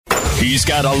He's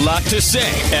got a lot to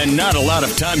say and not a lot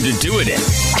of time to do it in.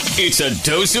 It's a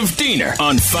dose of Diener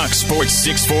on Fox Sports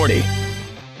 640.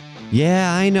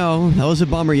 Yeah, I know. That was a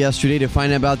bummer yesterday to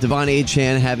find out about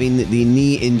Achane having the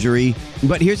knee injury.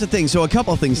 But here's the thing. So a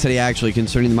couple of things today, actually,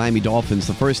 concerning the Miami Dolphins.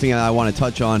 The first thing I want to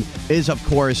touch on is, of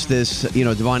course, this,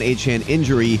 Achane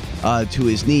injury to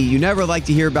his knee. You never like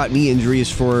to hear about knee injuries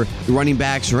for running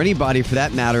backs or anybody for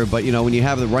that matter. But, when you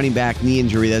have the running back knee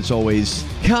injury, that's always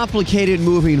complicated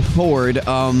moving forward.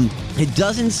 It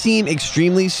doesn't seem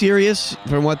extremely serious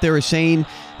from what they were saying.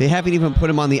 They haven't even put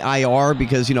him on the IR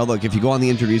because, look, if you go on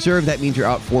the injured reserve, that means you're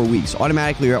out 4 weeks.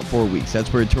 Automatically, you're out 4 weeks.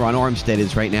 That's where Teron Armstead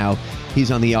is right now. He's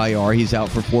on the IR. He's out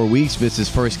for 4 weeks, missed his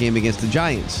first game against the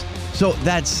Giants. So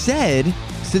that said,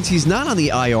 since he's not on the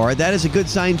IR, that is a good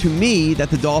sign to me that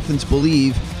the Dolphins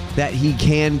believe that he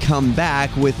can come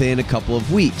back within a couple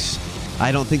of weeks.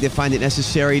 I don't think they find it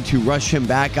necessary to rush him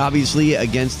back, obviously,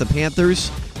 against the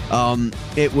Panthers.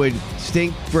 It would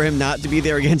stink for him not to be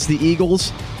there against the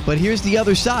Eagles. But here's the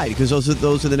other side, because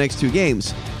those are the next two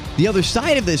games. The other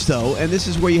side of this, though, and this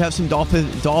is where you have some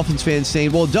Dolphins fans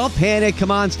saying, well, don't panic. Come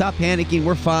on, stop panicking.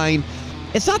 We're fine.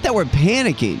 It's not that we're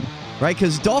panicking, right?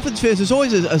 Because Dolphins fans, there's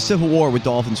always a civil war with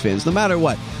Dolphins fans, no matter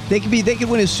what. They could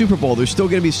win a Super Bowl. There's still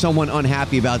going to be someone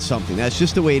unhappy about something. That's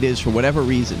just the way it is for whatever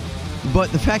reason.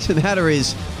 But the fact of the matter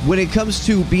is, when it comes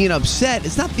to being upset,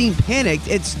 it's not being panicked.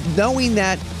 It's knowing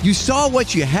that you saw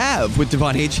what you have with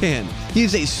Achane.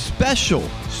 He's a special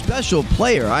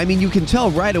player. I mean, you can tell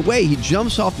right away. He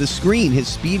jumps off the screen. His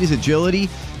speed, his agility,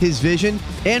 his vision,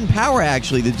 and power,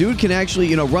 actually. The dude can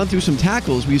actually, run through some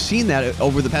tackles. We've seen that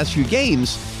over the past few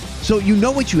games. So you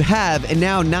know what you have, and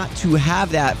now not to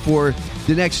have that for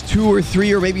the next 2 or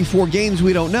 3 or maybe 4 games,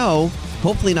 we don't know.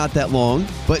 Hopefully not that long,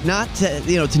 but not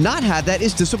to not have that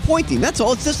is disappointing. That's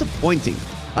all. It's disappointing.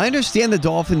 I understand the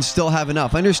Dolphins still have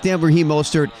enough. I understand Raheem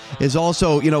Mostert is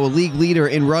also, a league leader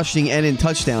in rushing and in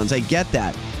touchdowns. I get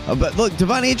that. But look,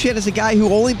 Achane is a guy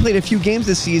who only played a few games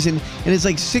this season and is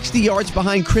like 60 yards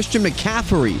behind Christian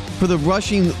McCaffrey for the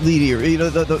rushing leader,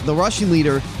 the rushing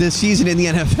leader this season in the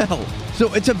NFL.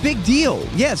 So it's a big deal.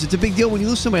 Yes, it's a big deal when you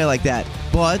lose somebody like that.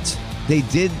 But they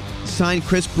did sign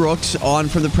Chris Brooks on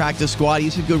from the practice squad.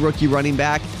 He's a good rookie running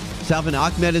back. Salvon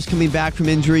Ahmed is coming back from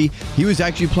injury. He was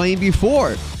actually playing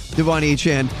before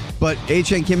Achane, but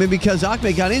Achane came in because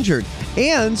Ahmed got injured.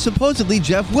 And supposedly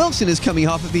Jeff Wilson is coming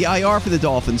off of the IR for the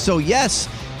Dolphins. So yes,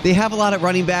 they have a lot at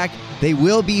running back. They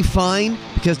will be fine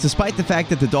because despite the fact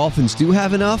that the Dolphins do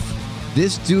have enough,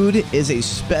 this dude is a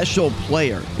special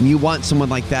player, and you want someone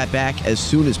like that back as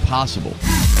soon as possible.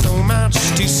 So much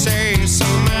to say, so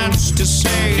much to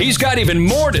say. He's got even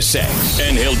more to say,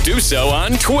 and he'll do so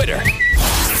on Twitter.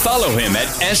 Follow him at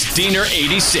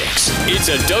SDiener86. It's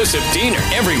a dose of Diener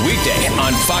every weekday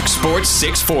on Fox Sports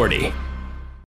 640.